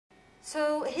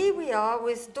So here we are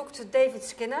with Dr. David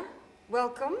Skinner.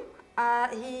 Welcome.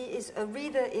 He is a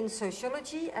reader in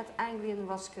sociology at Anglia and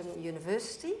Ruskin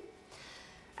University.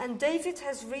 And David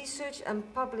has researched and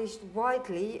published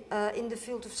widely in the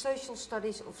field of social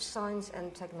studies of science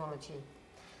and technology.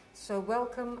 So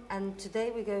welcome, and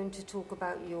today we're going to talk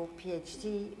about your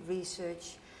PhD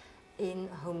research in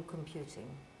home computing.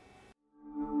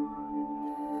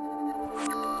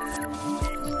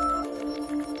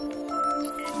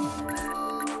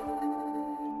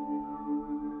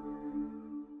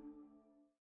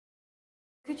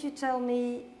 Could you tell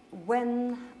me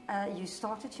when you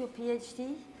started your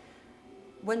PhD,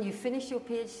 when you finished your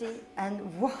PhD, and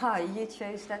why you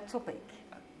chose that topic?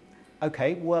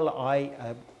 Okay, well,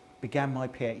 I began my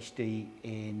PhD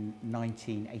in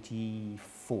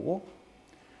 1984,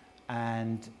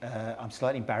 and I'm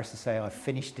slightly embarrassed to say I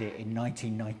finished it in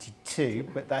 1992,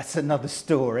 but that's another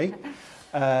story.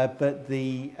 But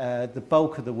the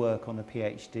bulk of the work on the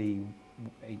PhD,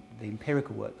 the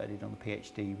empirical work that I did on the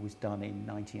PhD, was done in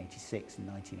 1986 and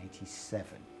 1987.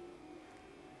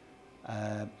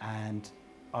 And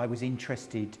I was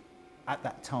interested at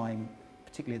that time,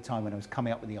 particularly at the time when I was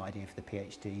coming up with the idea for the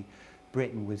PhD.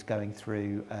 Britain was going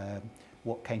through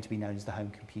what came to be known as the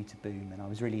home computer boom, and I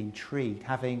was really intrigued.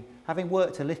 Having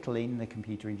worked a little in the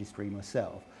computer industry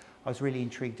myself, I was really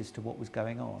intrigued as to what was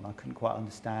going on. I couldn't quite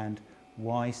understand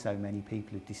why so many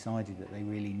people had decided that they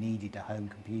really needed a home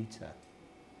computer.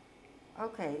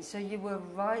 Okay, so you were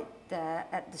right there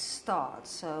at the start.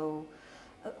 So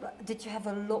did you have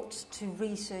a lot to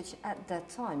research at that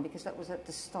time? Because that was at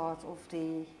the start of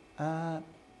the...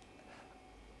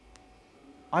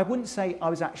 I wouldn't say I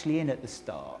was actually in at the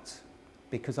start,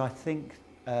 because I think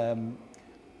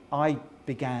I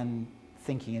began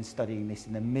thinking and studying this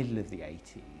in the middle of the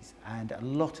 80s, and a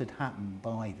lot had happened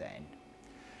by then.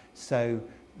 So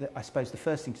I suppose the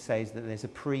first thing to say is that there's a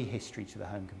pre-history to the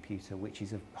home computer, which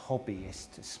is of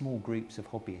hobbyists. Small groups of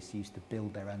hobbyists used to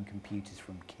build their own computers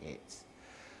from kits.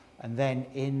 And then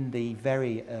in the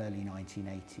very early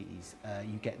 1980s,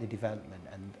 you get the development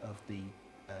of the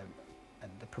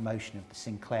promotion of the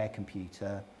Sinclair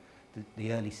computer,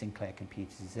 the early Sinclair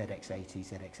computers, ZX80,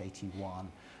 ZX81,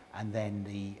 and then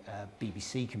the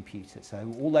BBC computer.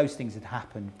 So all those things had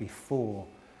happened before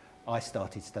I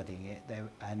started studying it,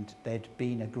 and there'd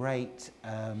been a great,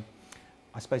 I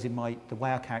suppose the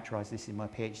way I characterise this in my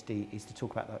PhD is to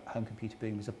talk about the home computer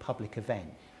boom as a public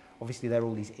event. Obviously there are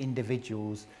all these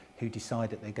individuals who decide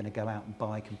that they're going to go out and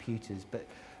buy computers, but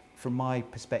from my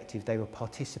perspective they were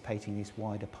participating in this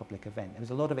wider public event. There was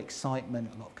a lot of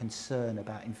excitement, a lot of concern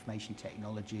about information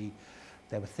technology.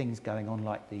 There were things going on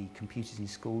like the Computers in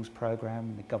Schools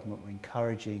programme. The government were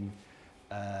encouraging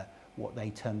what they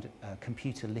termed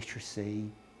computer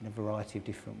literacy in a variety of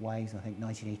different ways. I think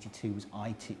 1982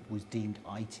 was deemed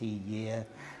IT year,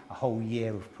 a whole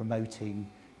year of promoting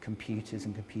computers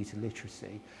and computer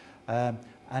literacy.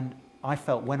 And I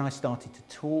felt when I started to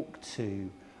talk to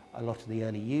a lot of the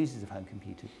early users of home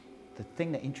computers, the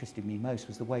thing that interested me most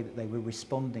was the way that they were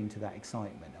responding to that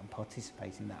excitement and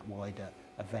participating in that wider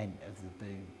event of the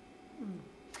boom. Mm.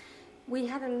 We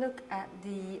had a look at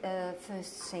the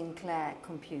first Sinclair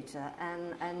computer,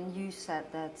 and you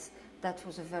said that that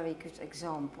was a very good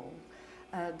example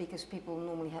because people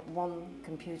normally had one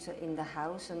computer in the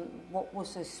house. And what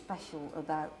was so special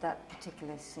about that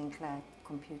particular Sinclair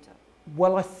computer?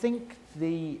 Well, I think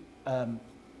the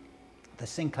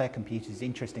Sinclair computer is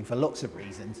interesting for lots of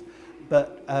reasons,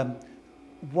 but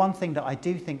one thing that I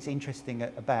do think is interesting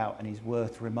about and is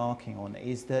worth remarking on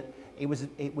is that it was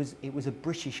a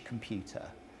British computer.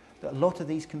 That a lot of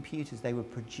these computers, they were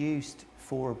produced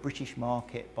for a British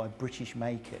market by British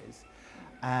makers,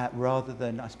 rather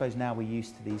than, I suppose now we're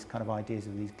used to these kind of ideas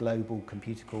of these global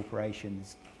computer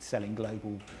corporations selling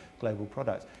global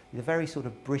products. It's a very sort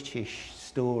of British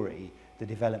story, the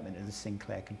development of the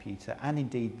Sinclair computer, and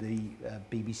indeed the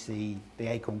BBC, the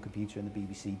Acorn computer and the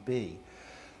BBC-B.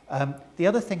 The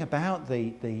other thing about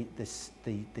the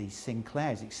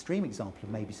Sinclair, is an extreme example of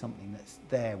maybe something that's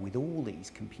there with all these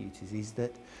computers, is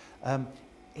that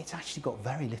it's actually got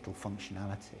very little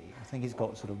functionality. I think it's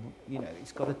got sort of,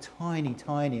 it's got a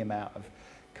tiny amount of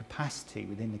capacity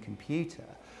within the computer.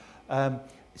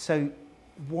 So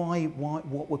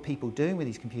what were people doing with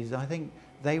these computers? I think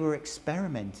they were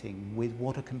experimenting with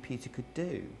what a computer could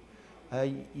do.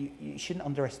 You shouldn't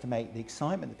underestimate the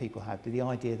excitement that people had with the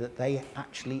idea that they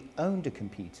actually owned a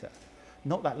computer.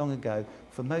 Not that long ago,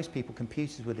 for most people,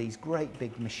 computers were these great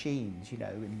big machines,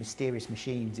 mysterious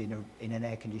machines in an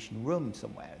air-conditioned room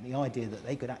somewhere. And the idea that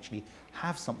they could actually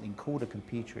have something called a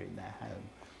computer in their home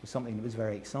was something that was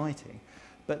very exciting.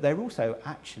 But they're also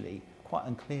actually quite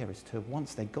unclear as to,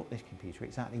 once they got this computer,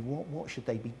 exactly what should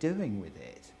they be doing with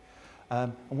it.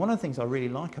 And one of the things I really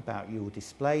like about your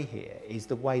display here is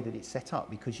the way that it's set up,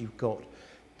 because you've got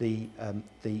the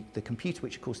computer,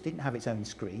 which of course didn't have its own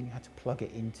screen. You had to plug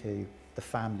it into the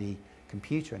family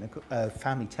computer, and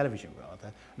family television rather.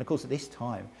 And of course at this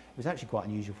time it was actually quite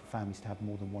unusual for families to have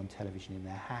more than one television in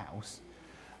their house.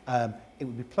 It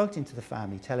would be plugged into the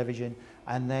family television,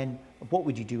 and then what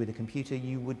would you do with the computer?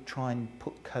 You would try and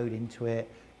put code into it.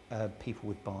 People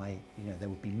would buy, there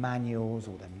would be manuals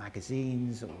or then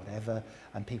magazines or whatever,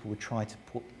 and people would try to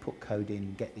put code in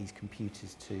and get these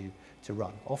computers to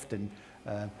run. Often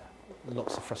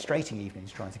lots of frustrating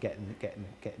evenings trying to get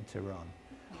them to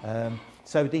run.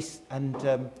 So this, and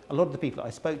a lot of the people that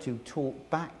I spoke to talk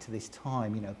back to this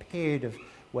time, a period of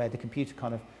where the computer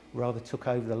kind of rather took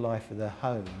over the life of the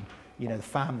home, the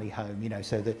family home,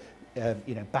 so that,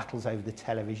 battles over the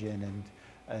television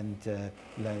and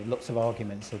lots of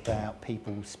arguments about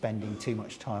people spending too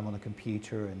much time on the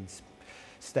computer and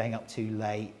staying up too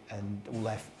late, and all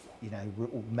their,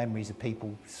 all memories of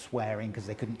people swearing because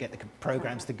they couldn't get the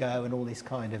programs to go, and all this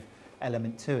kind of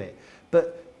element to it.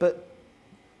 But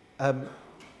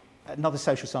another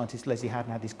social scientist, Leslie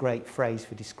Haddon, had this great phrase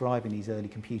for describing these early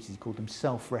computers. He called them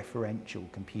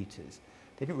self-referential computers.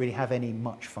 They didn't really have any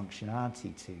much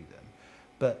functionality to them,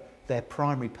 but their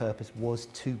primary purpose was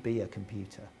to be a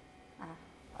computer.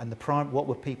 And what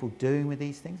were people doing with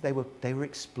these things? They were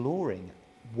exploring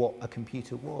what a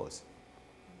computer was.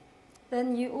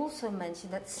 Then you also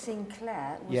mentioned that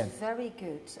Sinclair was very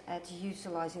good at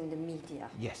utilizing the media.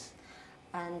 Yes.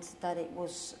 And that it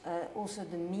was also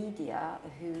the media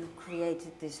who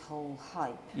created this whole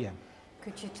hype. Yeah.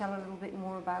 Could you tell a little bit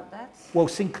more about that? Well,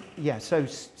 so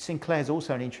Sinclair's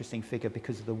also an interesting figure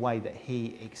because of the way that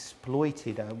he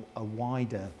exploited a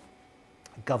wider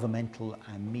governmental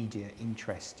and media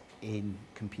interest in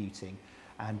computing,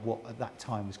 and what at that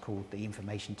time was called the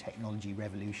information technology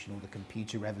revolution, or the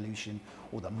computer revolution,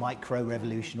 or the micro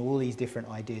revolution, all these different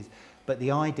ideas. But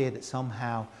the idea that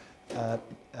somehow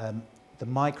the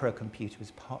microcomputer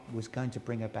was going to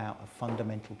bring about a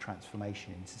fundamental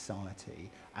transformation in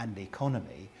society and the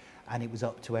economy, and it was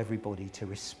up to everybody to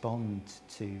respond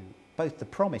to both the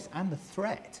promise and the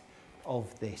threat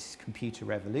of this computer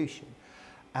revolution.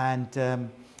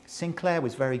 And Sinclair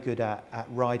was very good at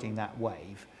riding that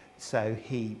wave. So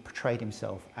he portrayed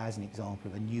himself as an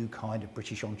example of a new kind of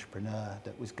British entrepreneur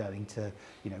that was going to,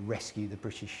 rescue the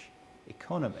British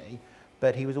economy.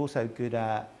 But he was also good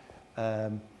at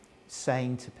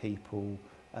saying to people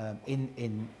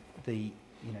in the,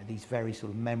 these very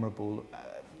sort of memorable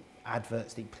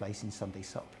adverts that he placed in Sunday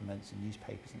supplements and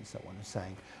newspapers and so on, and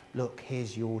saying, look,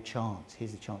 here's your chance,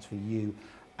 here's the chance for you.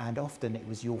 And often it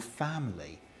was your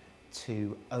family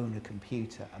to own a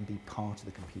computer and be part of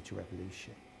the computer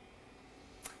revolution.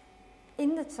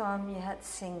 In the time you had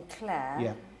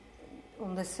Sinclair,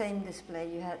 on the same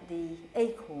display you had the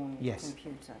Acorn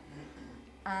computer.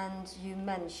 And you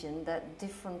mentioned that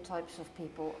different types of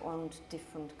people owned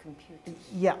different computers.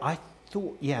 Yeah, I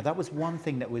thought, that was one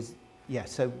thing that was,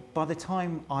 so by the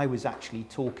time I was actually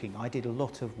talking, I did a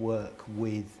lot of work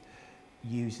with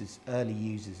early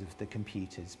users of the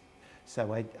computers.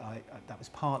 So that was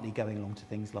partly going along to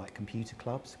things like computer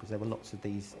clubs, because there were lots of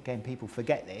these, again, people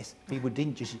forget this, people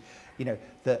didn't just,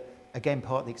 that, again,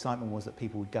 part of the excitement was that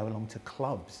people would go along to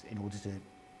clubs in order to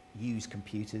use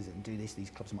computers and do this. These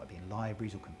clubs might be in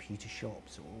libraries or computer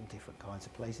shops or all different kinds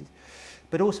of places.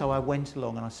 But also I went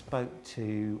along and I spoke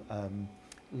to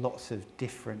lots of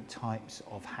different types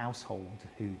of household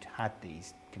who'd had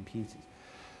these computers.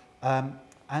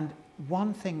 And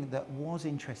one thing that was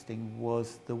interesting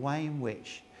was the way in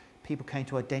which people came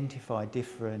to identify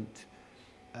different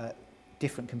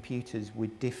computers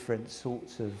with different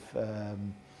sorts of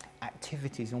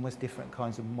activities, almost different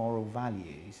kinds of moral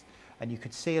values. And you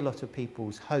could see a lot of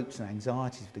people's hopes and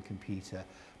anxieties for the computer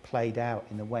played out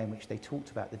in the way in which they talked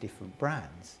about the different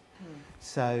brands.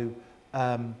 So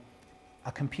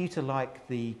a computer like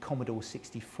the Commodore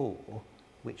 64,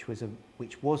 which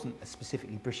wasn't a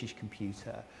specifically British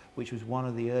computer, which was one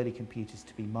of the early computers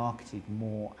to be marketed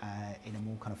more in a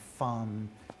more kind of fun,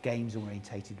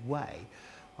 games-orientated way,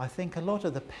 I think a lot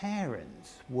of the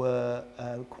parents were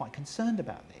quite concerned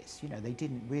about this. They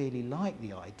didn't really like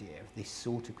the idea of this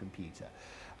sort of computer.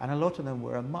 And a lot of them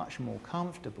were much more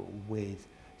comfortable with,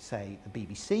 say, the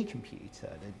BBC computer,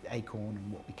 the Acorn,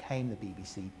 and what became the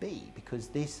BBC B, because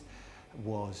this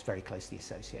was very closely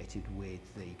associated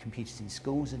with the Computers in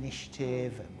Schools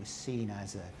initiative and was seen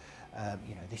as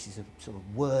this is a sort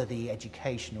of worthy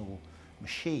educational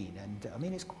machine. And I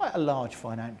mean, it's quite a large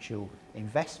financial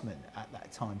investment at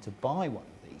that time to buy one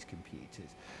of these computers.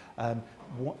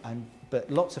 But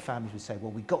lots of families would say,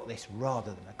 well, we got this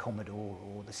rather than a Commodore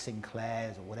or the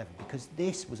Sinclairs or whatever, because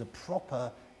this was a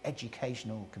proper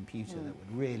educational computer that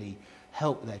would really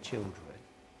help their children.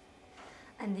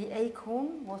 And the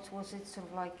Acorn, what was it sort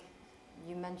of like?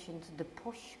 You mentioned the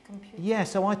posh computer. Yeah,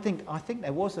 so I think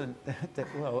there wasn't.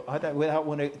 Well, I don't. Without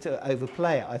wanting to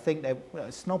overplay it, I think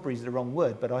snobbery is the wrong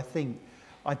word, but I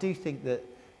do think that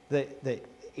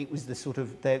it was the sort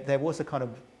of there was a kind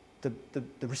of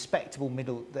the respectable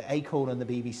middle. The Acorn and the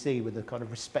BBC were the kind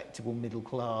of respectable middle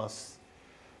class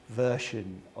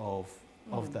version of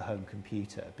the home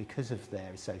computer because of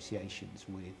their associations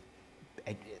with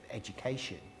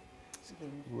education,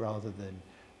 rather than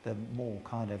the more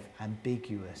kind of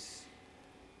ambiguous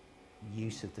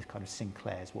use of the kind of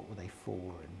Sinclairs. What were they for,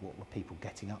 and what were people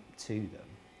getting up to them?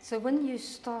 So when you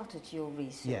started your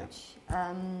research,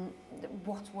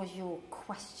 what was your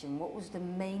question? What was the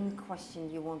main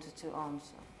question you wanted to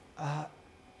answer? Well,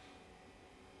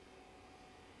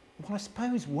 I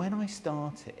suppose when I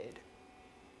started,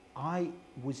 I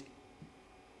was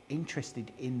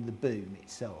interested in the boom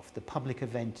itself, the public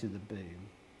event of the boom,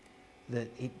 that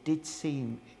it did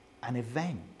seem an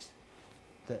event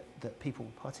that people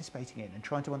were participating in and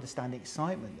trying to understand the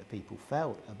excitement that people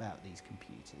felt about these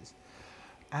computers.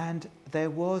 And there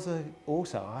was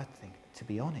also, I think, to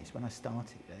be honest, when I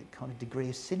started, a kind of degree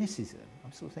of cynicism.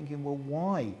 I'm sort of thinking, well,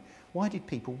 why did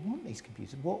people want these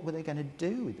computers? What were they going to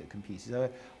do with the computers? I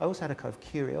also had a kind of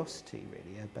curiosity,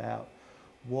 really, about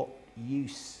what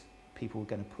use people were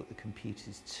going to put the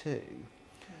computers to.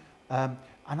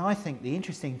 And I think the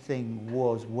interesting thing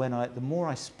was the more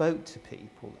I spoke to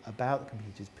people about the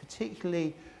computers,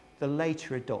 particularly the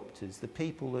later adopters, the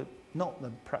people that,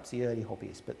 perhaps the early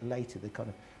hobbyists, but later the kind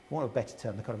of, for want of a better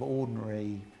term, the kind of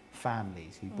ordinary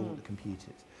families who bought the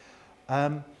computers.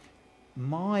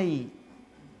 My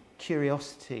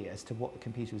curiosity as to what the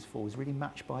computer was for was really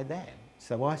matched by them.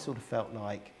 So I sort of felt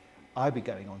like I'd be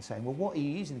going on saying, well, what are you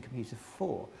using the computer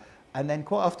for? And then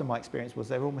quite often my experience was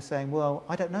they were almost saying, well,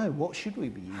 I don't know, what should we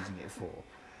be using it for?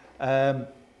 And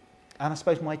I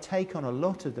suppose my take on a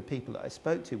lot of the people that I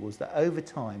spoke to was that over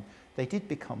time they did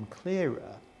become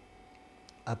clearer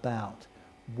about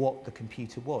what the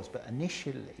computer was. But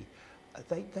initially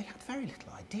they had very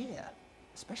little idea,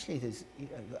 especially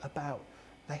about,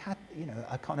 they had,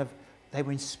 a kind of, they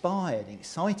were inspired and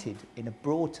excited in a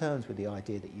broad terms with the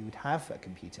idea that you would have a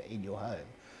computer in your home.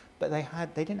 But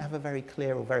they didn't have a very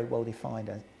clear or very well-defined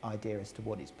idea as to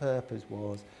what its purpose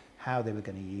was, how they were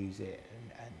going to use it,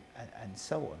 and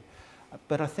so on.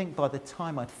 But I think by the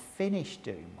time I'd finished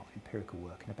doing my empirical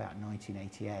work in about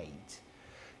 1988,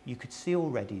 you could see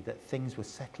already that things were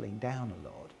settling down a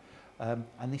lot.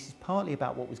 And this is partly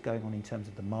about what was going on in terms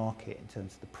of the market, in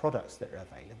terms of the products that are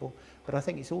available. But I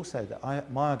think it's also that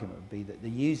my argument would be that the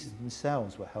users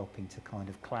themselves were helping to kind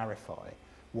of clarify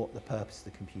what the purpose of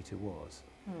the computer was.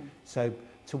 So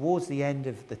towards the end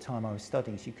of the time I was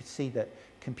studying, so you could see that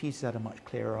computers had a much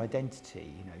clearer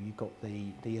identity. You got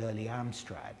the early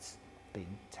Amstrads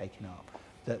being taken up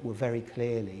that were very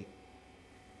clearly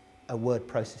a word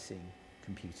processing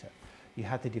computer. You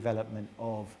had the development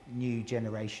of new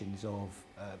generations of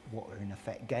what are in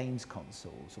effect games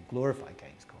consoles or glorified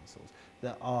games consoles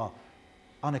that are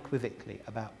unequivocally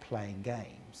about playing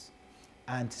games.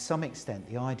 And to some extent,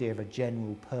 the idea of a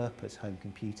general purpose home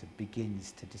computer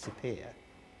begins to disappear,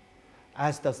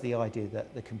 as does the idea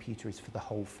that the computer is for the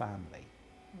whole family,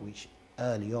 which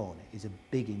early on is a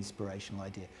big inspirational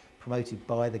idea, promoted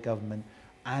by the government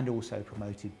and also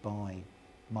promoted by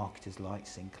marketers like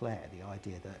Sinclair, the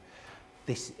idea that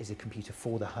this is a computer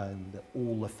for the home that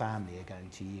all the family are going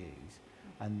to use.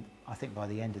 And I think by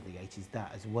the end of the 80s,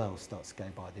 that as well starts to go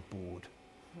by the board.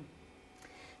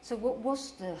 So what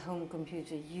was the home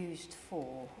computer used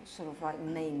for, sort of like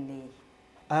mainly?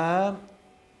 Well,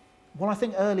 I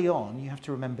think early on you have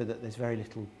to remember that there's very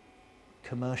little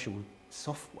commercial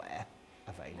software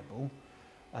available.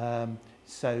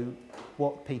 So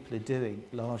what people are doing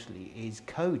largely is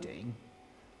coding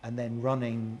and then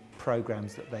running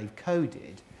programs that they've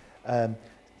coded.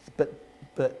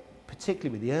 But particularly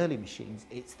with the early machines,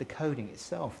 it's the coding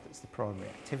itself that's the primary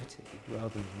activity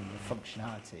rather than the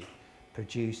functionality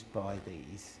produced by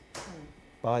these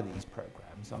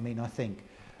programs. I mean, I think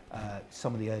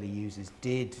some of the early users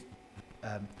did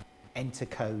enter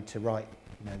code to write,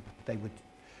 they would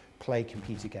play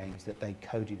computer games that they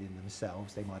coded in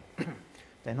themselves.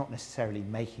 They're not necessarily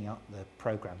making up the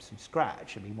programs from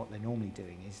scratch. I mean, what they're normally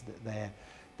doing is that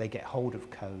they get hold of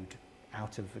code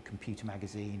out of a computer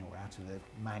magazine or out of a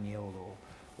manual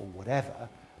or whatever.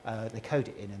 They code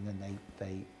it in and then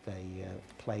they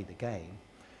play the game.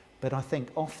 But I think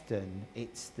often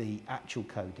it's the actual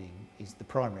coding is the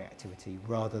primary activity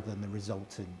rather than the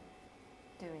resultant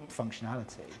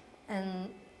functionality. And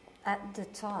at the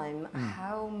time,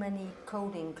 how many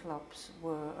coding clubs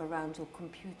were around, or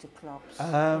computer clubs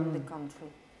in the country?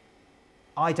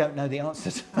 I don't know the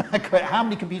answer to that question. How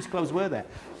many computer clubs were there?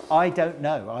 I don't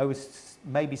know.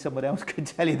 Maybe someone else could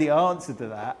tell you the answer to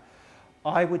that.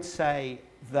 I would say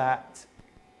that,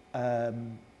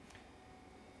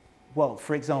 well,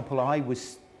 for example,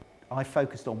 I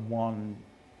focused on one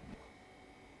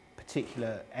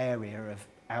particular area of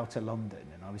outer London,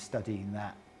 and I was studying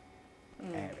that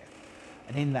area.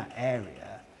 And in that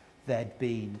area, there'd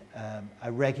been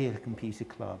a regular computer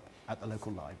club at the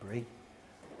local library.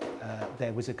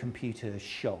 There was a computer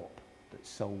shop that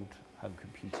sold home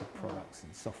computer products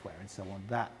and software and so on.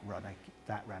 That ran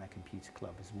a computer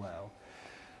club as well.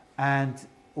 And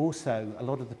also, a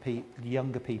lot of the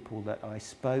younger people that I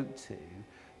spoke to,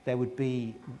 there would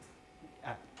be,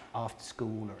 after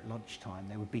school or at lunchtime,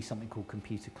 there would be something called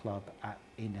computer club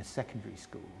in a secondary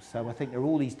school. So I think there are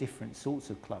all these different sorts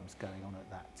of clubs going on at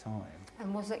that time.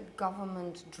 And was it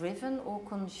government-driven or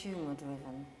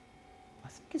consumer-driven? I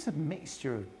think it's a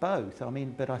mixture of both. I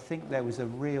mean, but I think there's a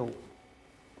real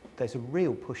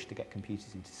push to get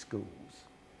computers into schools,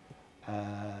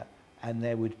 and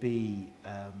there would be,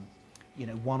 you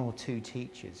know, one or two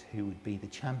teachers who would be the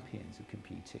champions of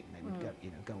computing. They would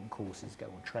go on courses, go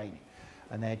on training,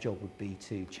 and their job would be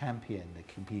to champion the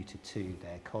computer to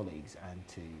their colleagues and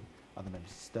to other members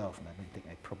of staff. And I think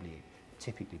they'd probably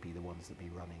typically be the ones that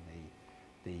be running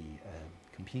the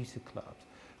computer clubs.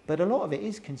 But a lot of it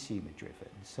is consumer driven.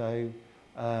 So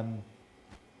I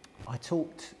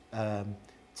talked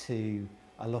to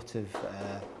a lot of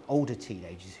older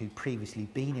teenagers who'd previously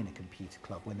been in a computer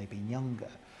club when they'd been younger,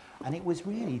 and it was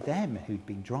really them who'd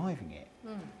been driving it.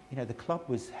 You know, the club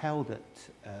was held at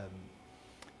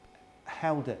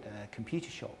a computer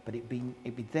shop, but it'd be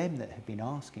them that had been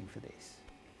asking for this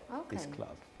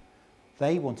club.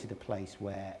 They wanted a place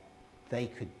where they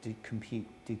could do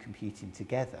computing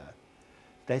together.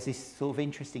 There's this sort of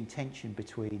interesting tension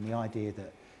between the idea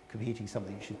that computing is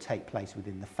something that should take place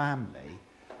within the family,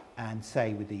 and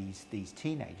say with these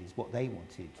teenagers, what they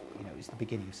wanted, you know, is the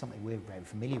beginning of something we're very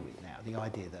familiar with now, the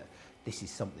idea that this is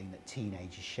something that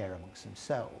teenagers share amongst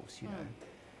themselves, you know.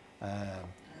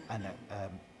 And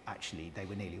actually, they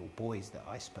were nearly all boys that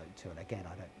I spoke to, and again,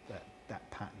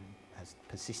 that pattern has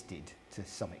persisted to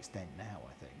some extent now,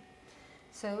 I think.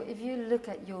 So if you look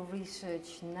at your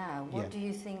research now, what do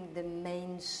you think the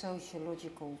main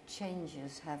sociological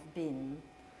changes have been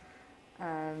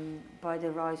by the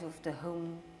rise of the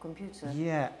home computer?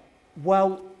 Yeah,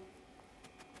 well,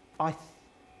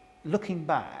 looking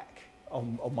back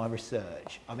on my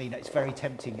research, I mean, it's very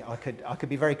tempting. I could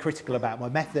be very critical about my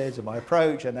methods and my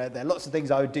approach, and there are lots of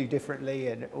things I would do differently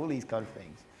and all these kind of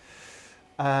things.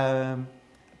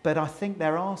 But I think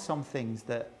there are some things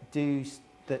that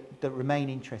remain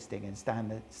interesting and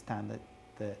stand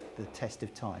the test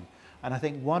of time. And I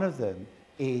think one of them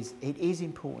is it is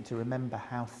important to remember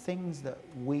how things that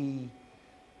we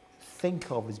think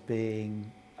of as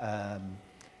being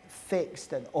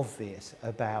fixed and obvious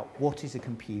about what is a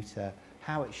computer,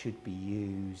 how it should be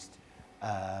used,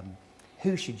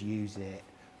 who should use it,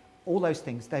 all those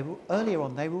things, earlier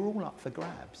on they were all up for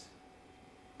grabs.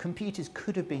 Computers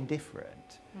could have been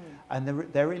different. And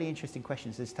there are really interesting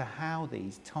questions as to how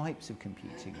these types of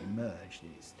computing emerged.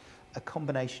 It's a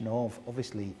combination of,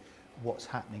 obviously, what's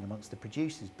happening amongst the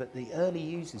producers, but the early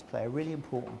users play a really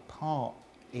important part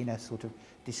in a sort of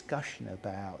discussion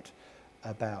about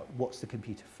what's the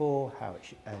computer for, how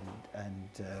it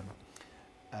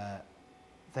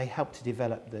they help to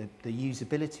develop the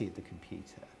usability of the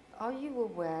computer. Are you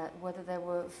aware whether there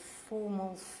were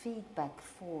formal feedback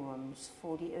forums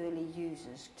for the early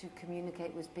users to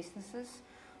communicate with businesses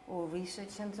or research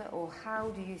centre, or how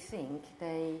do you think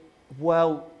they?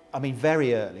 Well, I mean,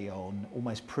 very early on,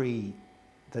 almost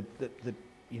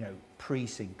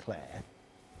pre-Sinclair,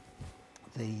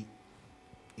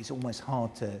 it's almost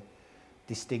hard to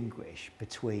distinguish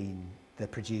between the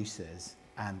producers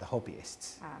and the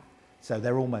hobbyists. So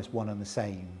they're almost one and the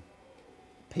same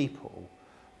people.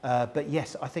 But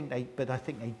yes, I think they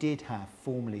did have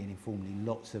formally and informally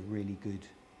lots of really good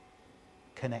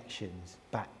connections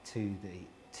back to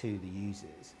the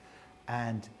users,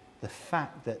 and the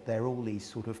fact that there are all these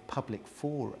sort of public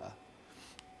fora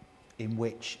in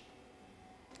which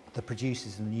the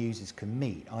producers and the users can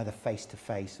meet, either face to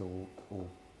face or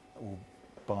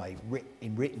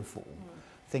in written form.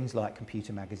 Things like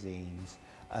computer magazines,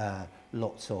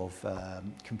 lots of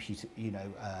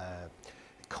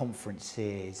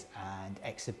conferences and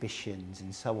exhibitions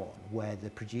and so on, where the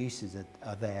producers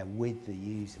are there with the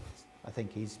users, I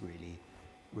think is really,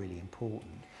 really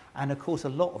important. And of course, a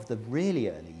lot of the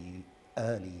really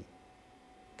early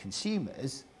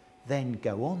consumers then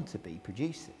go on to be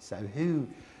producers. So who,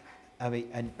 I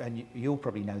mean, and you'll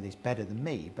probably know this better than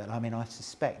me, but I mean, I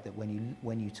suspect that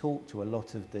when you talk to a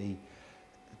lot of the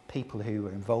people who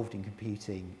were involved in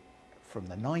computing from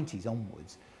the 90s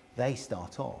onwards, they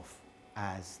start off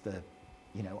as the,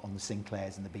 you know, on the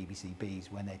Sinclairs and the BBC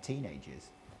Bs when they're teenagers.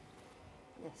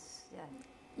 Yes, yeah.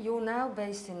 You're now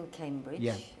based in Cambridge,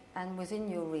 yeah. And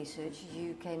within your research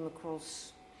you came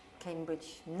across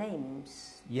Cambridge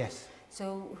names. Yes.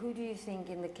 So who do you think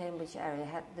in the Cambridge area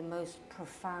had the most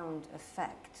profound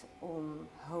effect on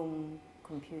home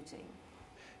computing?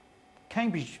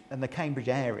 Cambridge and the Cambridge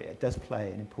area does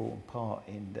play an important part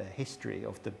in the history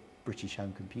of the British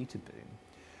home computer boom.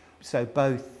 So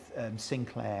both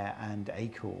Sinclair and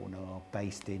Acorn are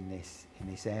based in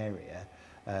this area.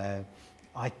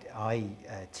 I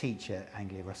teach at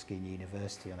Anglia Ruskin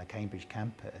University on a Cambridge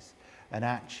campus, and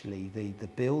actually the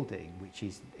building, which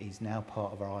is now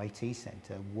part of our IT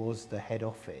centre, was the head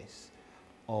office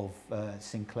of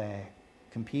Sinclair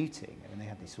Computing. And they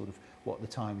had this sort of, what at the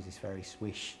time was this very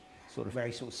swish,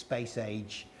 very space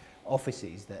age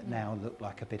offices that now look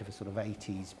like a bit of a sort of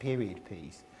 80s period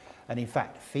piece. And in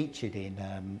fact featured in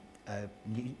a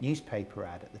newspaper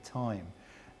ad at the time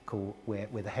called, where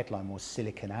the headline was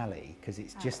Silicon Alley, because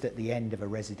it's just at the end of a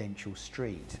residential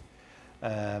street.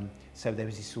 So there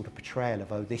was this sort of portrayal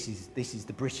of, oh, this is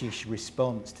the British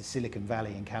response to Silicon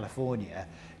Valley in California,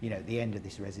 you know, at the end of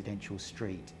this residential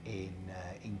street in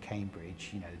Cambridge,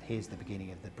 you know, here's the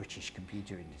beginning of the British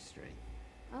computer industry.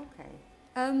 Okay.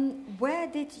 Where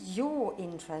did your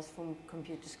interest from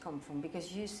computers come from?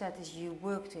 Because you said as you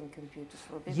worked in computers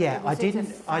for a bit. Yeah, I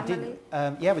didn't.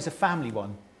 Yeah, it was a family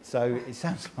one. So it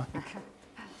sounds like.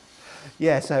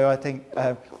 Yeah, so I think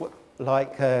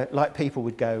like people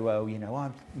would go, well, you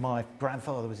know, my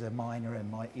grandfather was a miner,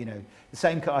 and the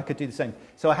same. I could do the same.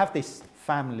 So I have this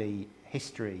family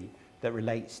history that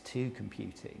relates to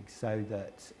computing. So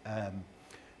that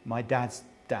my dad's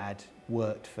dad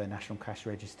worked for National Cash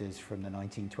Registers from the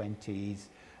 1920s,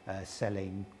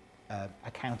 selling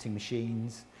accounting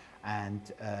machines,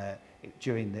 and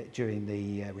during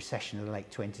the recession of the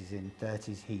late 20s and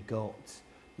 30s, he got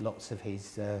lots of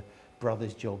his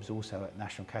brothers' jobs also at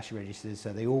National Cash Registers.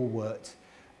 So they all worked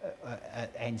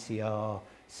at NCR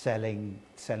selling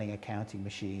accounting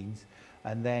machines.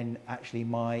 And then actually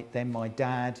my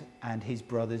dad and his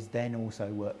brothers then also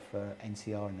worked for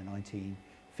NCR in the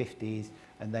 1950s,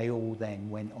 and they all then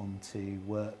went on to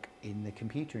work in the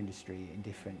computer industry in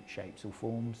different shapes or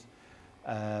forms.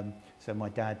 So my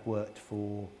dad worked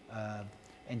for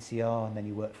NCR, and then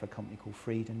he worked for a company called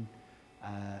Freedom,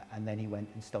 and then he went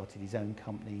and started his own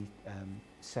company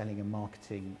selling and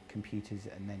marketing computers,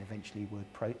 and then eventually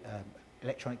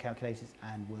electronic calculators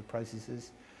and word processors.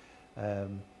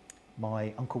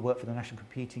 My uncle worked for the National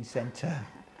Computing Centre.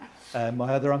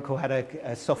 My other uncle had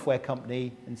a software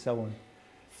company, and so on.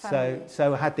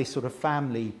 So I had this sort of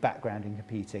family background in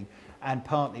computing, and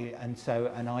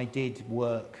I did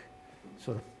work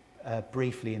sort of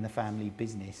briefly in the family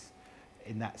business,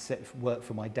 in that work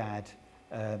for my dad,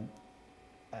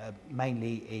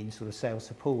 mainly in sort of sales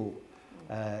support,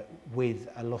 with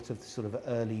a lot of the sort of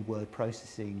early word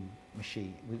processing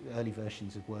early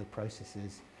versions of word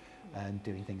processors, and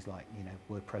doing things like, you know,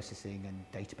 word processing and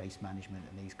database management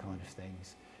and these kind of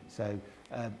things. So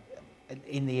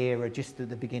in the era, just at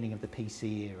the beginning of the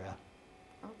PC era,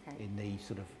 okay, in the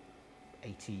sort of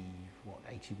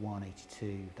 81,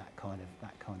 82, that kind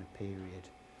of period.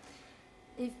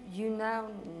 If you now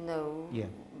know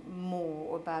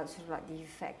more about sort of like the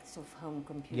effects of home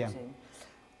computing,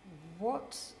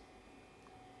 what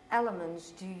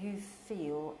elements do you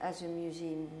feel as a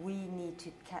museum we need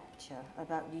to capture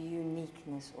about the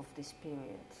uniqueness of this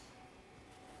period?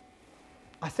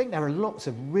 I think there are lots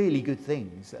of really good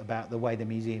things about the way the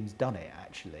museum's done it,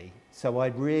 actually. So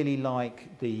I'd really like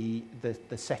the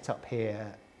setup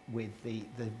here with the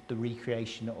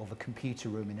recreation of a computer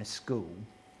room in a school.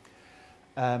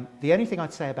 The only thing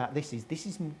I'd say about this is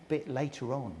a bit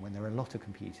later on, when there are a lot of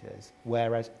computers,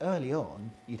 whereas early on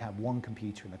you'd have one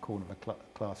computer in the corner of a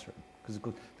classroom, because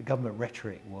the government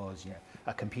rhetoric was, you know,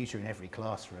 a computer in every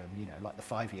classroom, you know, like the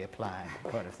 5-year plan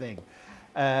kind of thing.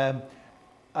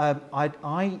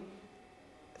 I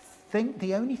think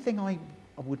the only thing I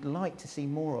would like to see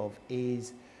more of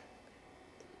is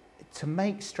to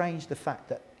make strange the fact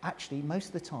that actually most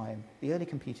of the time the early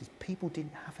computers, people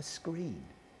didn't have a screen.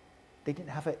 They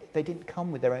didn't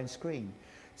come with their own screen.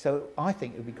 So I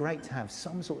think it would be great to have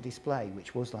some sort of display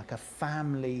which was like a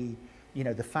family, you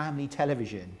know, the family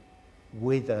television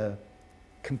with a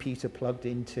computer plugged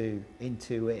into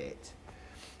it.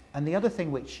 And the other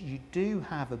thing which you do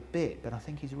have a bit, but I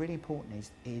think is really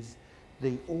important, is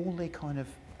all the kind of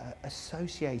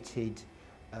associated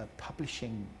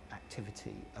publishing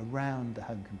activity around the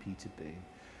home computer boom.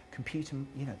 Computer,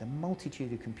 you know, the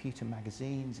multitude of computer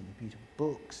magazines and computer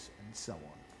books and so on.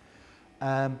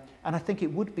 And I think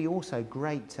it would be also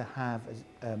great to have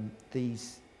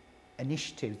these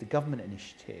initiatives, the government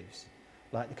initiatives,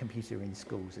 like the Computer in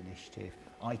Schools initiative,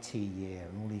 IT Year,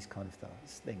 and all these kind of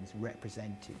things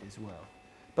represented as well.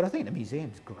 But I think the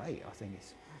museum's great. I think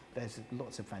there's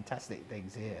lots of fantastic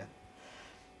things here.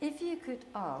 If you could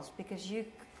ask, because you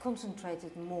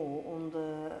concentrated more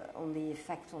on the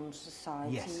effect on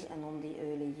society, yes, and on the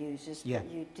early users, yeah, but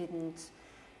you didn't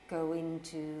go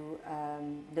into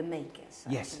the makers,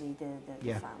 yes, actually, the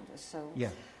yeah, founders. So, yeah.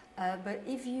 But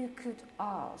if you could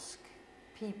ask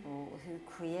people who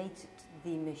created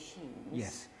the machines,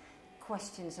 yes,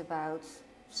 questions about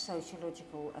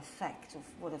sociological effect, of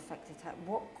what effect it had,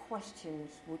 what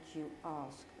questions would you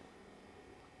ask?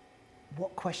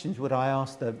 What questions would I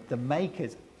ask the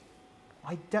makers?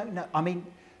 I don't know. I mean,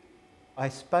 I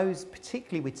suppose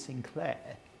particularly with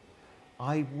Sinclair,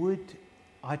 I'd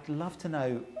love to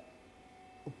know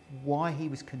why he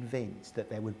was convinced that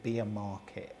there would be a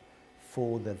market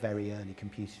for the very early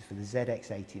computers, for the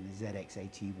ZX80 and the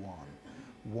ZX81,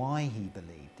 why he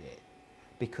believed it.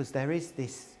 Because there is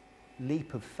this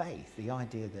leap of faith, the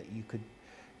idea that you could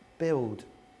build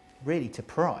really to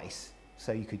price,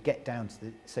 so you could get down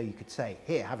to so you could say,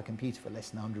 here, have a computer for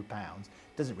less than £100.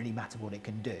 Doesn't really matter what it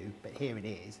can do, but here it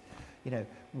is. You know,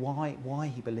 why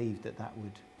he believed that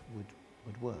would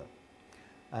work.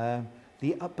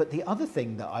 But the other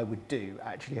thing that I would do,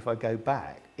 actually, if I go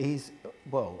back, is,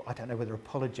 well, I don't know whether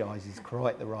apologise is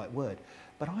quite the right word,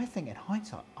 but I think in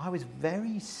hindsight, I was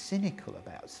very cynical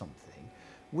about something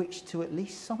which, to at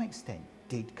least some extent,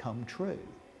 did come true.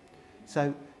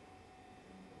 So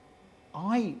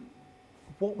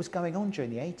what was going on during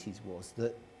the 80s was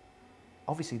that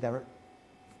obviously the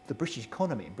British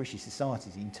economy and British society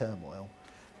is in turmoil.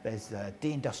 There's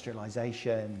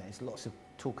deindustrialisation, there's lots of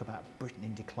talk about Britain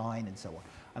in decline and so on.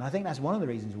 And I think that's one of the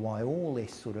reasons why all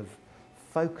this sort of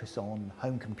focus on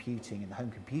home computing and the home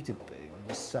computer boom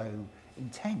was so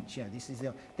intense. You know, this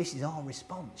is our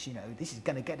response, you know, this is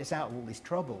going to get us out of all this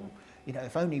trouble. You know,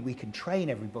 if only we can train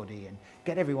everybody and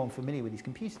get everyone familiar with these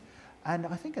computers. And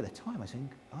I think at the time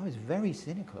I was very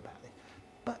cynical about this,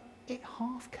 but it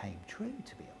half came true,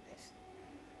 to be honest.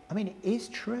 I mean, it is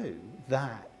true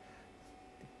that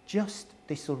just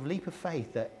this sort of leap of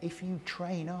faith that if you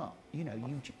train up, you know,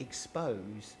 you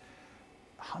expose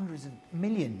hundreds of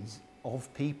millions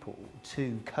of people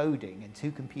to coding and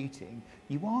to computing,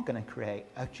 you are going to create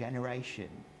a generation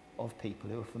of people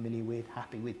who are familiar with,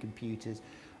 happy with computers.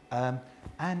 And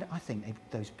I think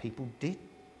those people did.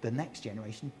 The next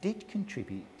generation did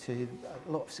contribute to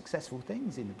a lot of successful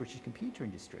things in the British computer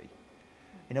industry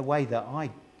in a way that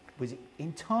I was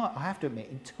I have to admit,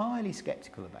 entirely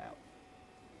sceptical about.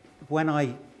 When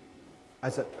I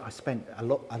spent a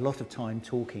lot of time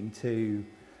talking to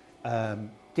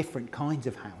different kinds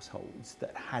of households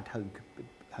that had home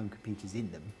computers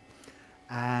in them,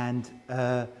 and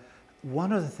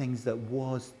one of the things that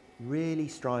was really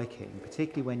striking,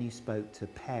 particularly when you spoke to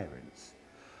parents,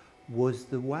 was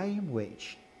the way in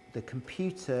which the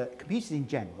computers in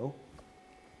general,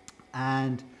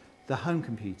 and the home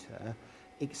computer,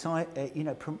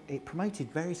 it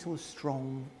promoted very sort of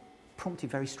strong, prompted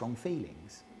very strong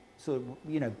feelings, sort of,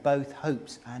 you know, both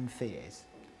hopes and fears.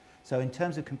 So in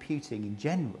terms of computing in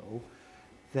general,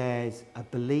 there's a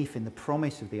belief in the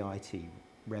promise of the IT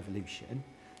revolution,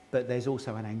 but there's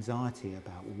also an anxiety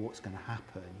about, well, what's going to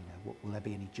happen. You know, will there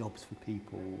be any jobs for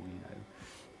people? You know.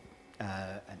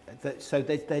 So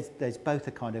there's both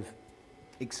a kind of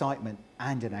excitement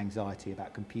and an anxiety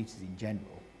about computers in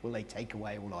general. Will they take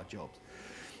away all our jobs?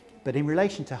 But in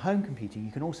relation to home computing,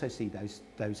 you can also see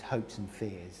those hopes and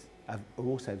fears are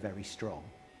also very strong.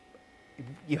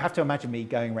 You have to imagine me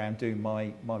going around doing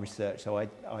my research. So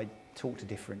I talked to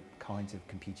different kinds of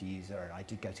computer users, and I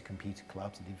did go to computer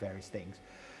clubs and did various things.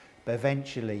 But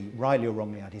eventually, rightly or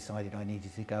wrongly, I decided I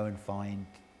needed to go and find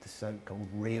the so-called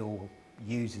real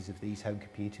users of these home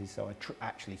computers. So I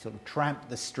actually sort of tramped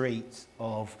the streets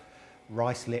of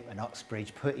Ruislip and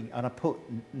Uxbridge, I put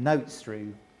notes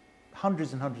through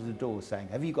hundreds and hundreds of doors saying,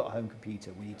 have you got a home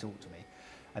computer? Will you talk to me?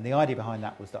 And the idea behind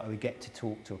that was that I would get to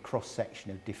talk to a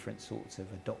cross-section of different sorts of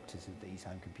adopters of these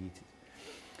home computers.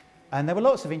 And there were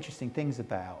lots of interesting things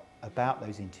about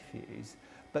those interviews,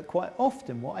 But quite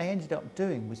often what I ended up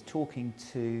doing was talking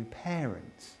to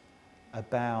parents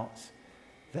about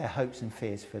their hopes and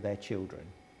fears for their children.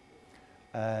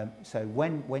 So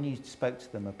when you spoke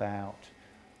to them about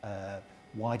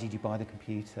why did you buy the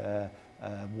computer,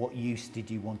 what use did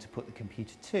you want to put the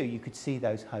computer to, you could see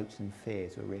those hopes and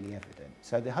fears were really evident.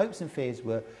 So the hopes and fears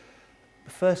were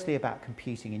firstly about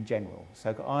computing in general.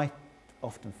 So I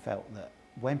often felt that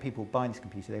when people were buying this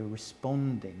computer, they were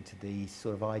responding to the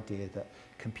sort of idea that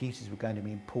computers were going to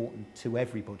be important to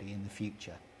everybody in the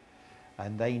future.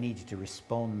 And they needed to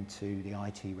respond to the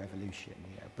IT revolution.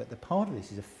 You know. But the part of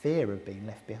this is a fear of being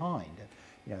left behind,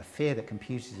 you know, a fear that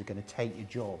computers are going to take your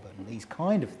job and these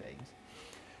kind of things.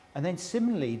 And then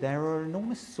similarly, there are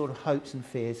enormous sort of hopes and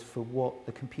fears for what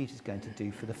the computer is going to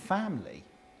do for the family.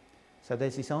 So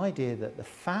there's this idea that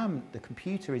the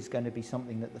computer is going to be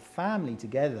something that the family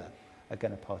together are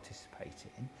going to participate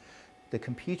in. The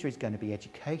computer is going to be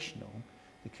educational.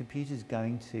 The computer is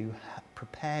going to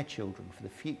prepare children for the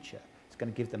future. It's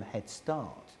going to give them a head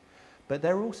start. But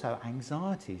there are also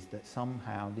anxieties that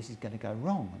somehow this is going to go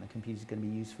wrong and the computer is going to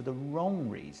be used for the wrong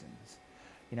reasons.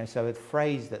 You know, so a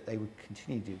phrase that they would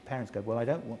continue to do, parents go, well, I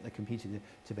don't want the computer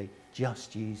to be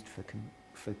just used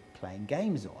for playing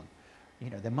games on. You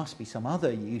know, there must be some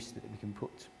other use that we can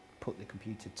put the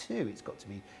computer to. It's got to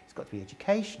be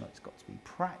educational, it's got to be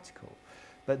practical.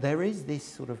 But there is this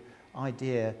sort of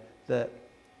idea that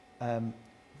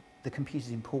the computer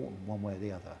is important one way or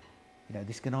the other. You know,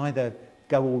 this can either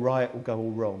go all right or go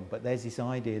all wrong, but there's this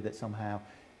idea that somehow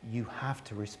you have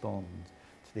to respond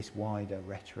to this wider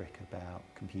rhetoric about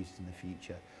computers in the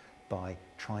future by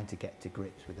trying to get to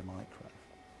grips with the micro.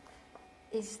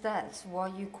 Is that why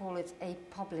you call it a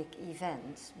public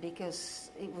event?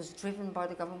 Because it was driven by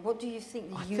the government? What do you think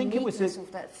the uniqueness of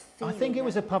that feeling? I think it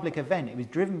was a public event. It was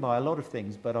driven by a lot of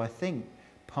things, but I think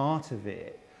part of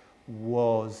it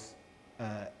was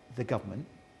the government.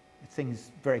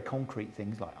 Things, very concrete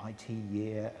things like IT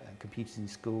year, computers in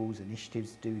schools,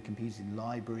 initiatives to do with computers in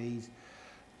libraries,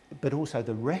 but also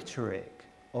the rhetoric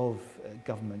of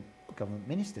government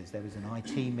ministers. There was an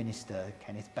IT minister,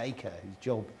 Kenneth Baker, whose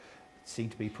job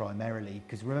seemed to be primarily,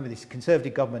 because remember this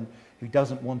Conservative government who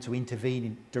doesn't want to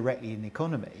intervene directly in the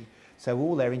economy, so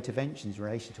all their interventions in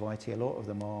relation to IT, a lot of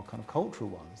them are kind of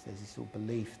cultural ones. There's this sort of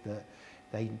belief that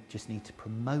they just need to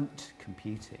promote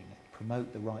computing,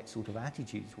 promote the right sort of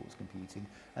attitude towards computing,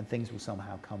 and things will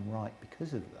somehow come right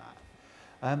because of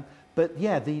that. But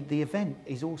yeah, the event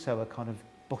is also a kind of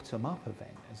bottom-up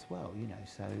event as well, you know,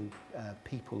 so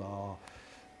people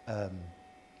are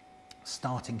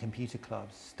starting computer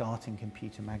clubs, starting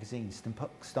computer magazines,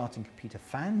 starting computer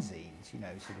fanzines, you know,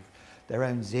 sort of their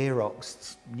own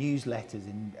Xerox newsletters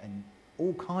and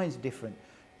all kinds of different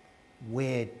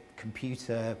weird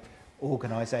computer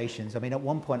organisations. I mean, at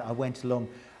one point I went along,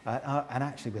 and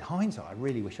actually with hindsight, I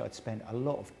really wish I'd spent a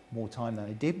lot more time than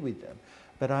I did with them.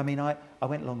 But I mean, I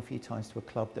went along a few times to a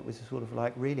club that was sort of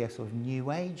like really a sort of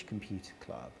new age computer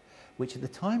club, which at the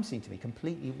time seemed to be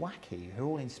completely wacky. They're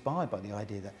all inspired by the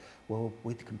idea that, well,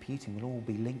 with computing we'll all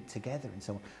be linked together and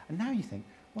so on. And now you think,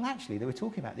 well, actually, they were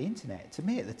talking about the internet. To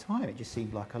me at the time, it just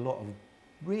seemed like a lot of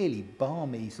really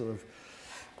balmy sort of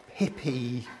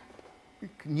hippie,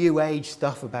 new age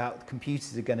stuff about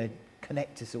computers are going to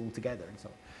connect us all together and so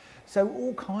on. So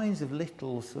all kinds of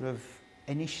little sort of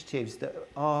initiatives that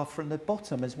are from the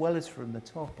bottom as well as from the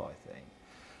top, I think.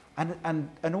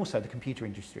 And also the computer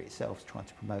industry itself is trying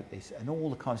to promote this, and all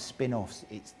the kind of spin-offs.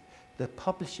 It's the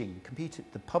publishing,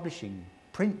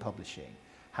 print publishing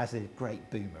has a great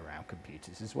boom around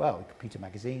computers as well. Computer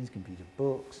magazines, computer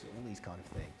books, all these kind of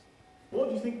things. What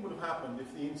do you think would have happened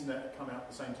if the internet had come out at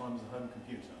the same time as the home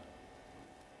computer?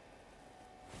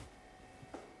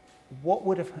 What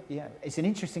would have, yeah, it's an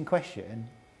interesting question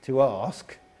to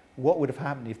ask. What would have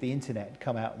happened if the internet had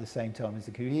come out at the same time as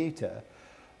the computer?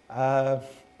 I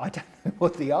don't know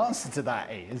what the answer to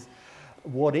that is.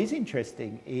 What is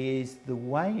interesting is the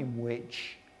way in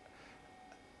which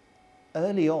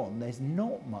early on there's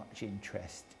not much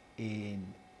interest in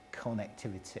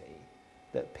connectivity,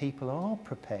 that people are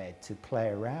prepared to play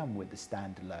around with the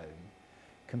standalone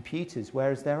computers,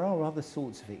 whereas there are other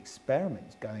sorts of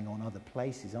experiments going on other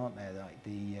places, aren't there? Like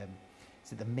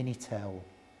the Minitel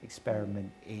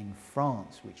experiment in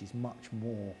France, which is much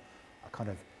more a kind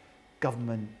of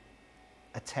government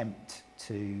attempt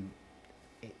to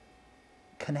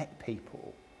connect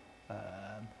people.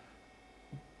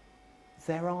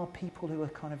 There are people who are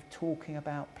kind of talking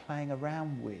about playing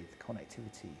around with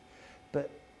connectivity,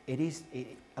 but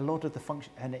a lot of the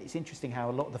function, and it's interesting how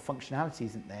a lot of the functionality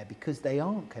isn't there because they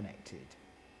aren't connected.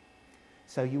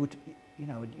 So you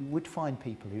would find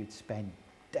people who'd spend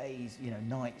days, you know,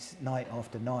 night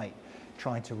after night,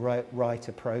 trying to write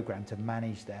a program to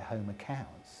manage their home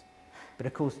accounts. But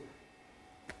of course,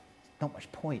 not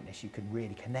much point unless you can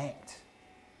really connect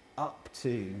up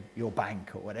to your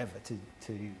bank or whatever to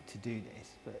do this.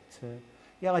 But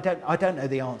yeah, I don't know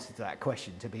the answer to that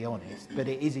question, to be honest. But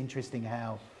it is interesting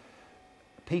how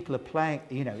people are playing.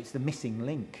 You know, it's the missing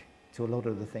link to a lot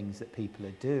of the things that people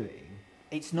are doing.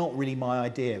 It's not really my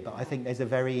idea, but I think there's a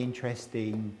very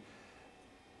interesting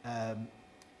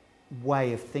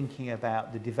way of thinking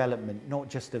about the development, not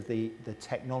just of the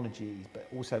technologies, but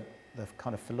also the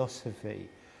kind of philosophy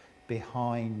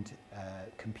behind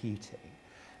computing,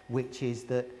 which is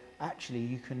that actually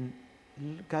you can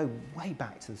go way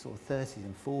back to the sort of 30s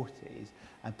and 40s,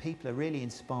 and people are really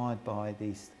inspired by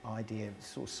this idea,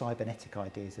 sort of cybernetic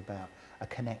ideas about a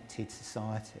connected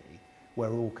society where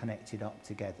we're all connected up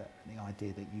together, and the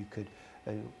idea that you could,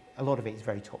 a lot of it is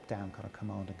very top-down kind of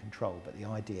command and control, but the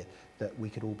idea that we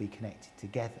could all be connected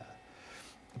together.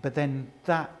 But then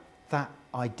that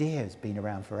idea has been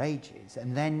around for ages,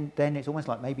 and then it's almost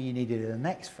like maybe you needed a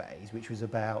next phase, which was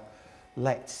about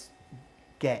let's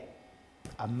get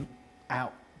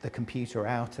the computer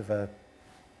out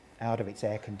of its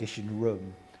air-conditioned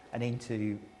room and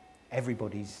into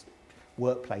everybody's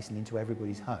workplace and into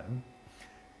everybody's home,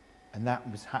 and that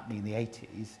was happening in the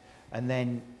 80s. And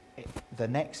then the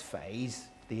next phase,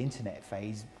 the internet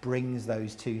phase, brings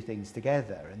those two things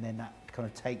together, and then that kind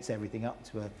of takes everything up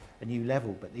to a new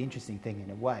level. But the interesting thing, in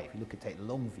a way, if you take the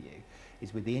long view,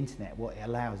 is with the internet, what it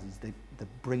allows is the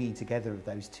bringing together of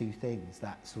those two things,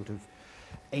 that sort of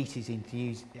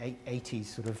 80s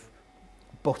sort of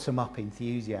bottom-up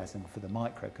enthusiasm for the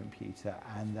microcomputer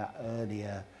and that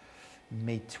earlier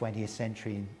mid-20th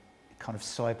century kind of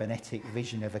cybernetic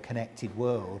vision of a connected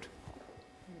world.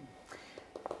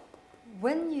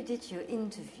 When you did your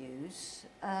interviews,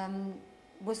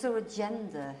 was there a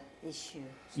gender issue?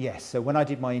 Yes, so when I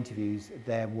did my interviews,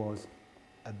 there was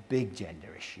a big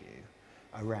gender issue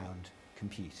around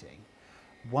computing.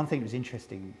 One thing that was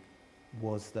interesting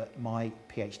was that my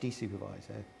PhD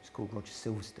supervisor, who's called Roger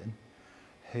Silverstone,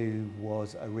 who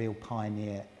was a real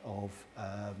pioneer of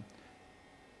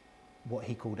what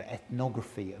he called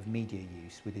ethnography of media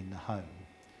use within the home.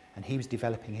 And he was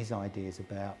developing his ideas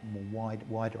about,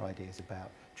 wider ideas about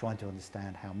trying to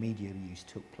understand how media use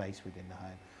took place within the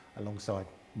home, alongside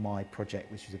my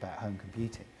project, which was about home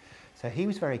computing. So he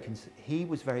was very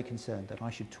concerned that I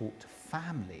should talk to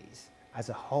families as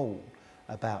a whole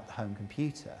about the home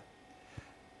computer.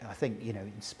 I think, you know,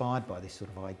 inspired by this sort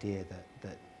of idea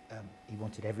that he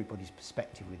wanted everybody's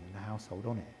perspective within the household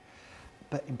on it.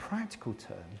 But in practical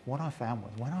terms, what I found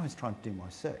was when I was trying to do my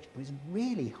research, it was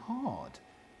really hard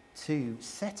to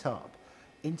set up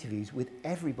interviews with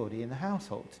everybody in the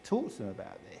household to talk to them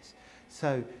about this.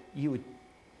 So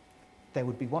there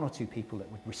would be one or two people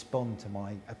that would respond to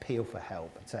my appeal for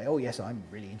help and say, oh yes, I'm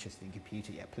really interested in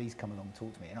computer, yeah, please come along and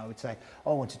talk to me. And I would say,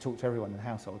 oh, I want to talk to everyone in the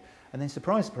household. And then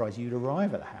surprise, surprise, you'd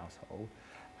arrive at the household,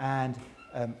 and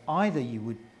either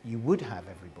you would have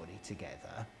everybody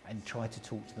together and try to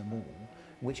talk to them all,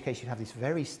 in which case you'd have this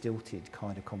very stilted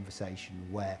kind of conversation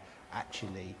where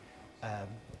actually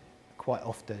quite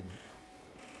often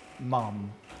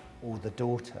mum or the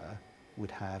daughter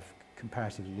would have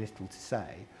comparatively little to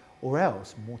say, or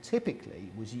else, more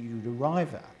typically, was you'd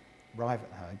arrive at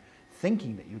home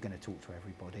thinking that you were going to talk to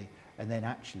everybody, and then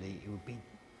actually it would be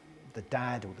the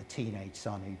dad or the teenage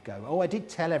son who'd go, oh, I did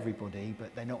tell everybody,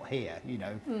 but they're not here, you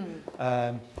know.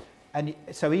 And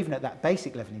so even at that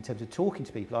basic level, in terms of talking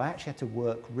to people, I actually had to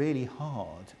work really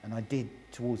hard, and I did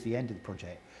towards the end of the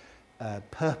project,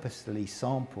 purposefully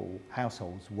sample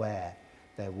households where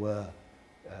there were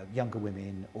younger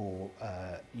women or,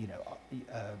 you know,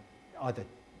 either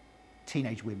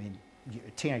teenage women,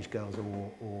 teenage girls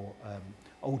or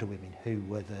older women who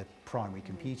were the primary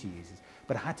computer users.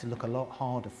 But I had to look a lot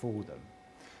harder for them.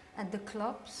 And the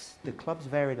clubs? The clubs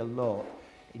varied a lot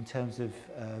in terms of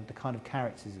the kind of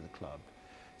characters of the club.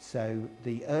 So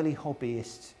the early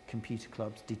hobbyist computer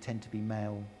clubs did tend to be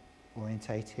male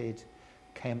orientated,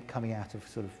 coming out of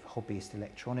sort of hobbyist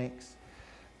electronics.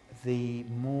 The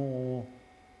more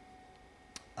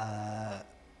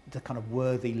the kind of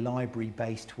worthy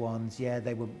library-based ones, yeah,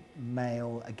 they were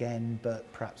male again,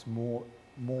 but perhaps more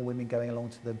women going along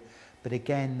to them. But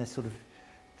again, the sort of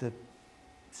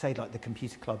say like the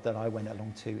computer club that I went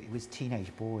along to, it was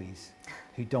teenage boys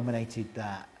who dominated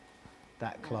that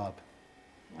club,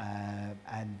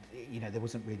 and you know, there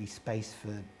wasn't really space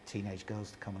for teenage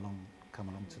girls to come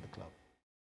along to the club.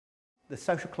 The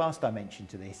social class dimension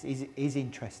to this is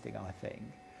interesting, I think,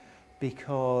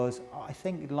 because I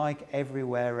think, like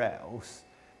everywhere else,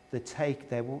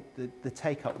 the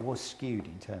take-up was skewed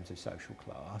in terms of social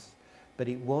class, but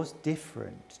it was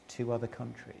different to other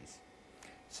countries.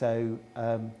 So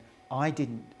I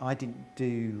didn't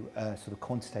do sort of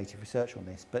quantitative research on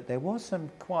this, but there was some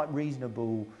quite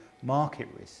reasonable market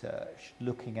research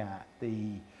looking at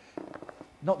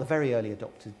not the very early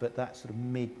adopters, but that sort of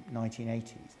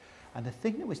mid-1980s. And the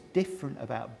thing that was different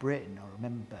about Britain, I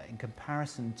remember, in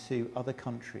comparison to other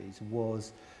countries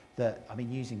was that, I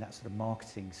mean, using that sort of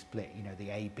marketing split, you know, the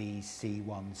A, Bs,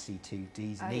 C1, C2,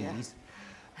 Ds and Es,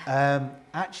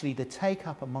 actually the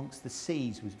take-up amongst the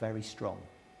Cs was very strong.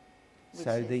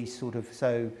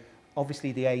 So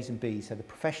obviously the A's and B's, so the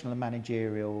professional and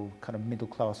managerial kind of middle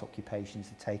class occupations,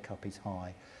 the take-up is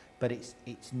high, but it's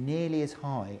nearly as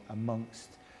high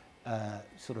amongst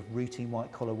sort of routine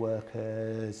white collar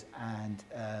workers and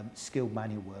skilled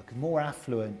manual workers, more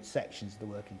affluent sections of the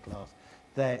working class.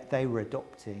 They were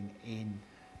adopting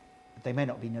they may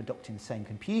not have been adopting the same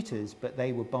computers, but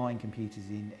they were buying computers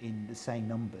in the same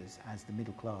numbers as the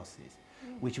middle classes,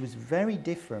 which was very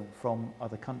different from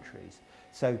other countries.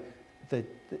 So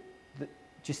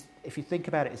just if you think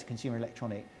about it as a consumer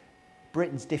electronic,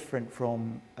 Britain's different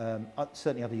from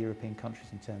certainly other European countries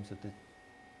in terms of the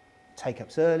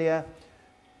take-ups earlier,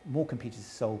 more computers are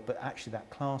sold, but actually that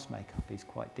class makeup is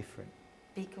quite different.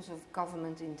 Because of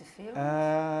government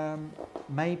interference?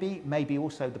 Maybe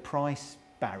also the price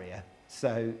barrier.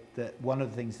 So that one of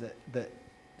the things that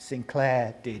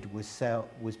Sinclair did was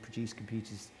produce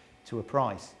computers to a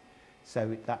price.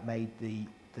 So that made the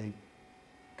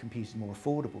computers more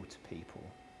affordable to people.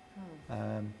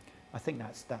 I think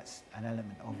that's an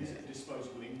element of it. Is it a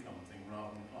disposable income thing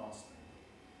rather than class thing?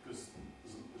 Because,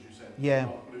 as you said, yeah, a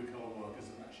lot of blue-collar workers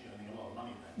are actually earning a lot of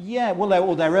money there. Yeah,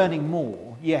 well, they're earning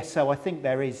more. Yes, so I think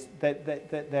they're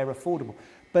affordable.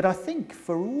 But I think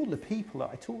for all the people that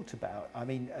I talked about, I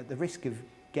mean, at the risk of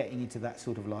getting into that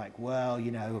sort of like, well,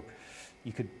 you know,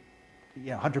 you could,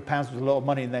 you know, £100 was a lot of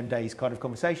money in them days kind of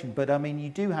conversation. But I mean, you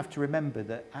do have to remember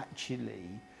that actually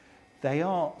they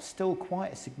are still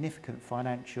quite a significant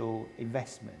financial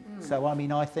investment. So, I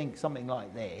mean, I think something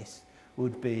like this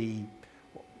would be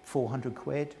what, £400,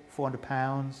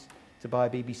 £400 to buy a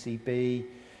BBC B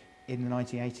in the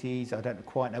 1980s. I don't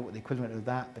quite know what the equivalent of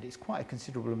that, but it's quite a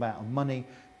considerable amount of money.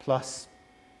 Plus,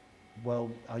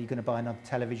 well, are you going to buy another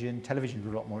television? Televisions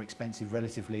were a lot more expensive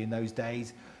relatively in those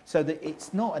days. So that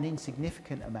it's not an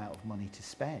insignificant amount of money to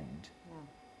spend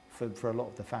for a lot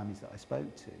of the families that I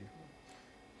spoke to.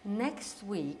 Next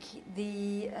week,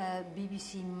 the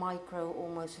BBC Micro,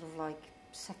 almost sort of like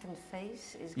second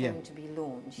phase, is going to be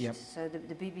launched. Yep. So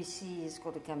the BBC has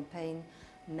got a campaign,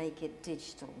 Make It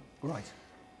Digital. Right.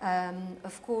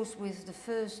 Of course, with the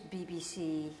first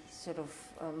BBC sort of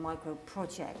micro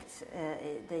project,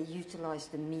 they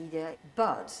utilised the media,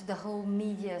 but the whole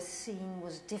media scene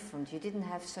was different. You didn't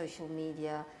have social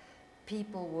media.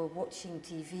 People were watching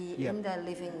TV in their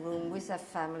living room with their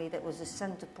family. That was the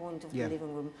centre point of the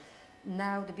living room.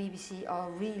 Now the BBC are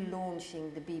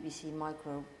relaunching the BBC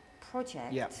Micro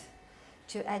project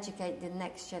to educate the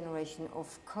next generation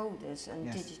of coders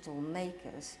and digital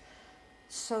makers.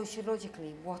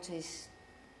 Sociologically, what is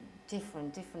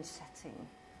different setting?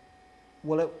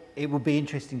 Well, it will be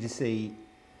interesting to see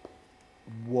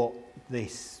what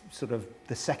this sort of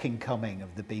the second coming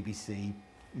of the BBC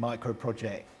Micro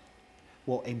project,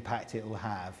 what impact it will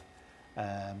have,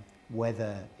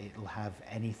 whether it will have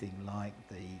anything like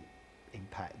the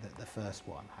impact that the first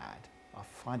one had. I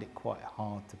find it quite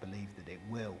hard to believe that it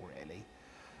will really.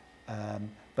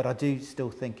 But I do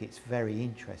still think it's very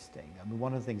interesting. I mean,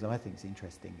 one of the things I think is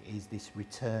interesting is this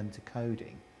return to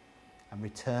coding and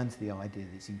return to the idea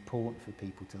that it's important for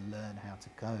people to learn how to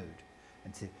code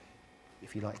and to,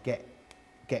 if you like,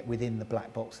 get within the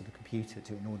black box of the computer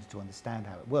in order to understand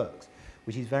how it works,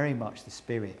 which is very much the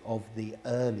spirit of the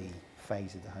early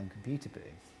phase of the home computer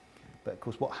boom. But of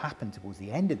course, what happened towards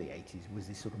the end of the 80s was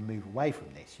this sort of move away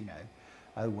from this, you know,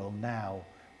 oh, well, now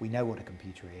we know what a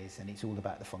computer is and it's all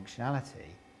about the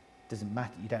functionality. Doesn't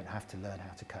matter, you don't have to learn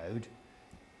how to code.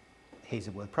 Here's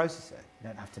a word processor, you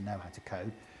don't have to know how to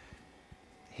code.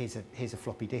 Here's a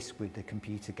floppy disk with the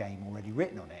computer game already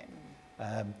written on it.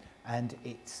 And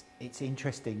it's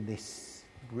interesting, this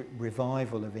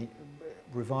revival of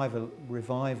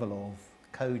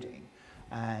coding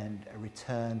and a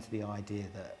return to the idea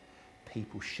that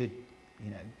people should, you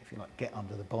know, if you like, get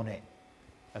under the bonnet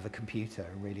of a computer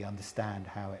and really understand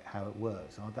how it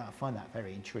works. I find that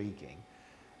very intriguing,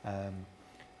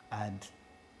 and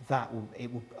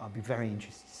I'll be very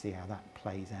interested to see how that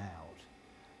plays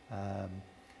out.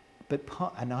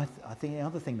 I think the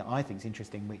other thing that I think is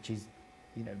interesting, which is,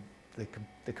 you know,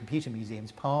 the computer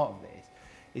museum's part of this,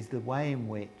 is the way in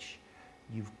which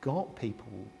you've got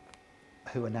people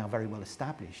who are now very well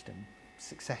established and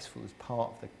successful as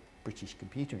part of the British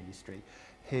computer industry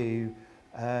who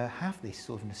have this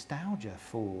sort of nostalgia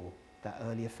for that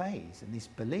earlier phase and this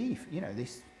belief, you know,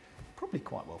 this probably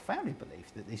quite well-founded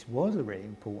belief that this was a really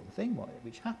important thing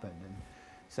which happened. And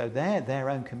so their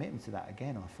own commitment to that,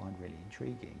 again, I find really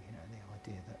intriguing, you know,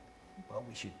 the idea that, well,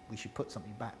 we should put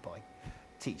something back by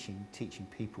teaching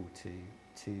people to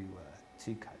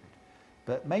code.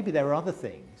 But maybe there are other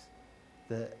things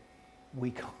that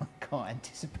we can't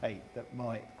anticipate that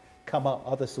might come up,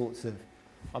 other sorts of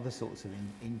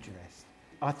interest.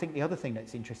 I think the other thing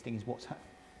that's interesting is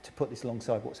to put this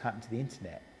alongside what's happened to the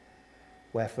internet,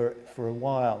 where for a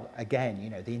while, again, you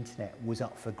know, the internet was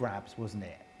up for grabs, wasn't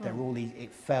it? There were all these,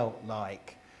 it felt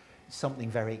like something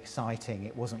very exciting.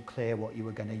 It wasn't clear what you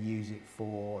were going to use it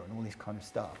for and all this kind of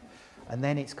stuff. And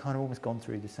then it's kind of almost gone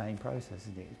through the same process,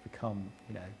 isn't it? It's become,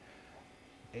 you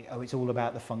know, it's all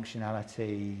about the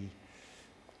functionality.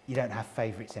 You don't have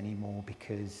favourites anymore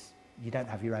because you don't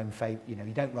have your own you know,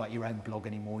 you don't write your own blog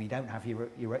anymore. You don't have you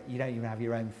don't even have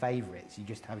your own favourites. You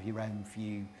just have your own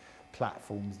few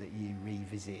platforms that you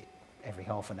revisit every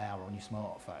half an hour on your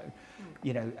smartphone.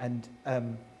 You know, and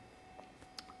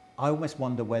I almost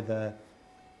wonder whether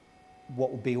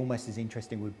what would be almost as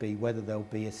interesting would be whether there'll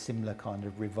be a similar kind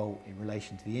of revolt in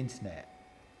relation to the internet,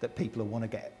 that people will want to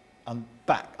get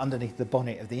back underneath the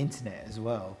bonnet of the internet as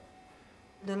well.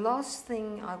 The last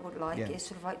thing I would like Yeah. is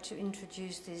sort of like to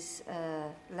introduce this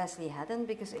Leslie Haddon,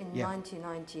 because in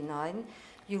 1999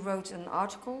 you wrote an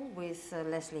article with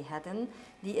Leslie Haddon,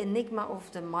 The Enigma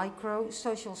of the Micro,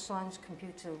 Social Science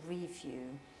Computer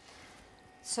Review.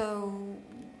 So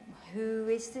who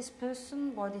is this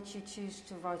person? Why did you choose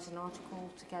to write an article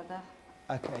together?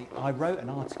 Okay, I wrote an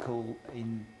article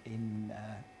in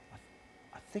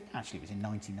I think actually it was in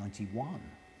 1991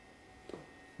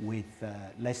 with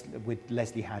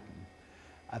Leslie Haddon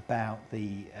about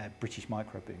the British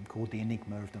micro boom called The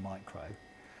Enigma of the Micro.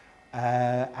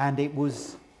 And it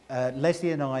was,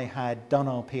 Leslie and I had done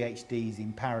our PhDs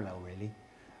in parallel, really.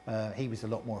 He was a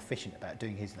lot more efficient about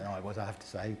doing his than I was, I have to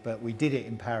say, but we did it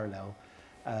in parallel.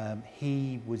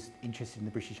 He was interested in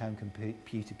the British home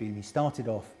computer boom. He started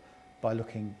off by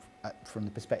looking at, from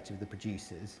the perspective of the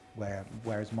producers,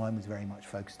 whereas mine was very much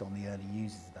focused on the early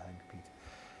users of the home computer.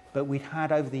 But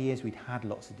over the years, we'd had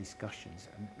lots of discussions,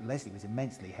 and Leslie was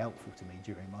immensely helpful to me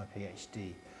during my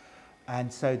PhD.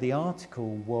 And so the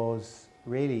article was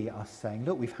really us saying,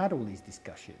 look, we've had all these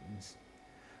discussions.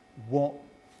 What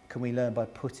can we learn by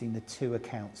putting the two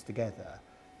accounts together?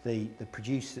 The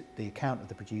account of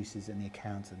the producers and the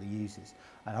account of the users.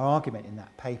 And our argument in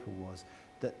that paper was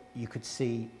that you could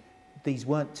see these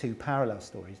weren't two parallel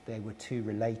stories, they were two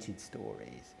related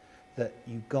stories that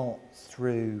you got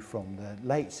through from the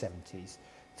late 70s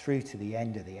through to the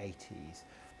end of the 80s,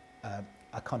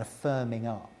 a kind of firming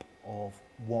up of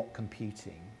what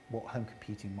home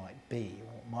computing might be,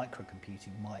 or what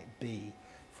microcomputing might be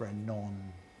for a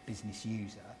non-business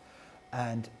user.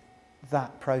 And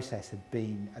that process had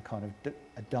been a kind of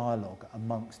a dialogue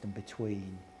amongst and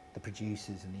between the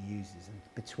producers and the users, and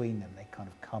between them they kind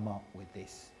of come up with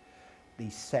these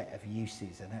set of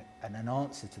uses and an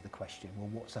answer to the question, well,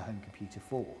 what's a home computer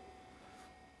for?